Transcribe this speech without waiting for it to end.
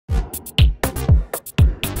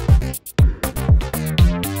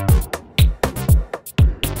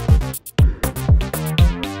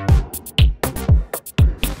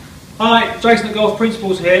Hi, Jason at Golf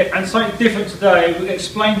Principles here, and something different today. We're going to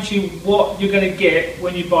explain to you what you're going to get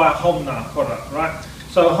when you buy a Honma product, right?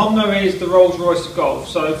 So Honma is the Rolls Royce of golf.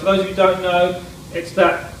 So for those of you who don't know, it's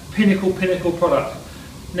that pinnacle product.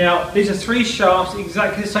 Now these are 3 shafts,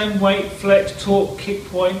 exactly the same weight, flex, torque, kick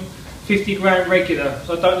point, 50 gram regular.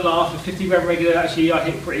 So don't laugh, with 50 gram regular actually I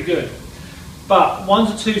hit pretty good. But one's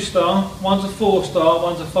a 2-star, one's a 4-star,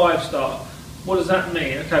 one's a 5-star. What does that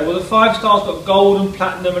mean? Okay, well the 5-star's got gold and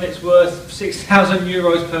platinum and it's worth 6,000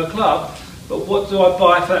 euros per club. But what do I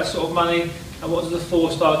buy for that sort of money? And what does the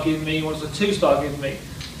 4-star give me? What does the 2-star give me?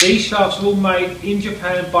 These shafts are all made in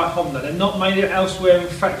Japan by Honma. They're not made elsewhere and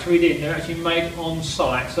factoried in. They're actually made on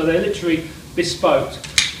site. So they're literally bespoke.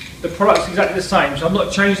 The product's exactly the same. So I've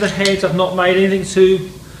not changed the heads. I've not made anything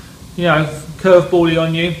too, curvebally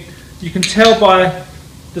on you. You can tell by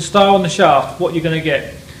the style on the shaft what you're going to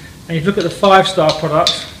get. And if you look at the 5-star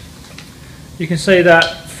product, you can see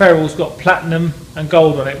that ferrule's got platinum and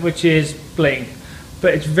gold on it, which is bling.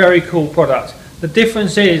 But it's a very cool product. The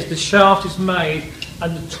difference is the shaft is made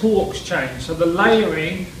and the torque's changed. So the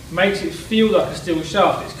layering makes it feel like a steel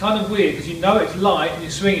shaft. It's kind of weird because you know it's light and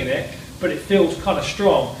you're swinging it, but it feels kind of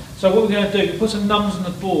strong. So what we're going to do is put some numbers on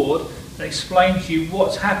the board and explain to you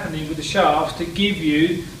what's happening with the shafts to give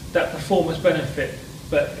you that performance benefit.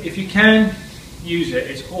 But if you can, use it.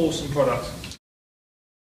 It's an awesome product.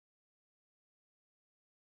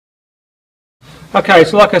 Okay,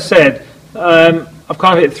 so like I said, I've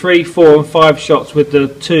kind of hit 3, 4 and 5 shots with the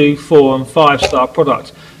 2, 4 and 5-star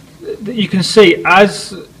product. You can see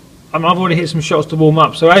as I've already hit some shots to warm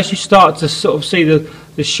up, so as you start to sort of see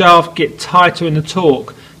the shaft get tighter in the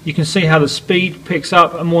torque, you can see how the speed picks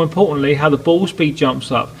up and more importantly how the ball speed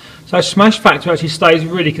jumps up. So smash factor actually stays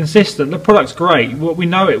really consistent. The product's great, we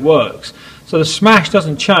know it works. So the smash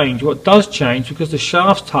doesn't change. What does change, because the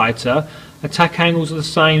shaft's tighter, attack angles are the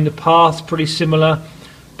same, the path's pretty similar,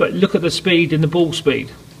 but look at the speed and the ball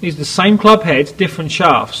speed. These are the same club heads, different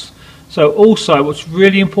shafts. So also what's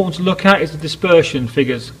really important to look at is the dispersion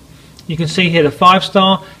figures. You can see here the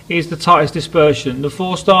 5-star is the tightest dispersion, the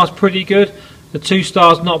 4-star is pretty good, the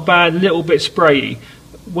 2-star is not bad, a little bit sprayy.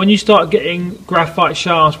 When you start getting graphite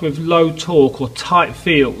shafts with low torque or tight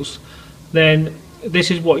feels, then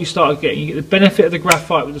this is what you start getting. You get the benefit of the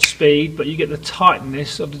graphite with the speed, but you get the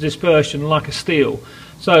tightness of the dispersion like a steel.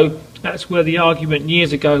 So that's where the argument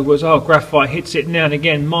years ago was, oh, graphite hits it now and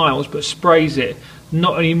again miles but sprays it.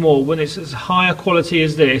 Not anymore. When it's as higher quality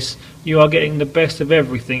as this, you are getting the best of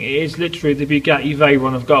everything. It is literally the Bugatti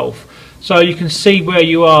Veyron of golf. So you can see where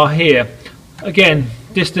you are here. Again,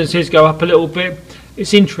 distances go up a little bit.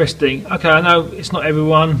 It's interesting. Okay, I know it's not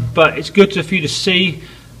everyone, but it's good for you to see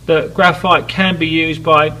that graphite can be used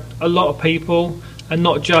by a lot of people and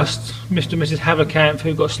not just Mr. and Mrs. Haverkamp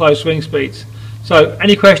who've got slow swing speeds. So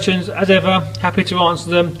any questions, as ever, happy to answer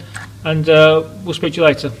them, and we'll speak to you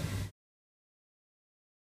later.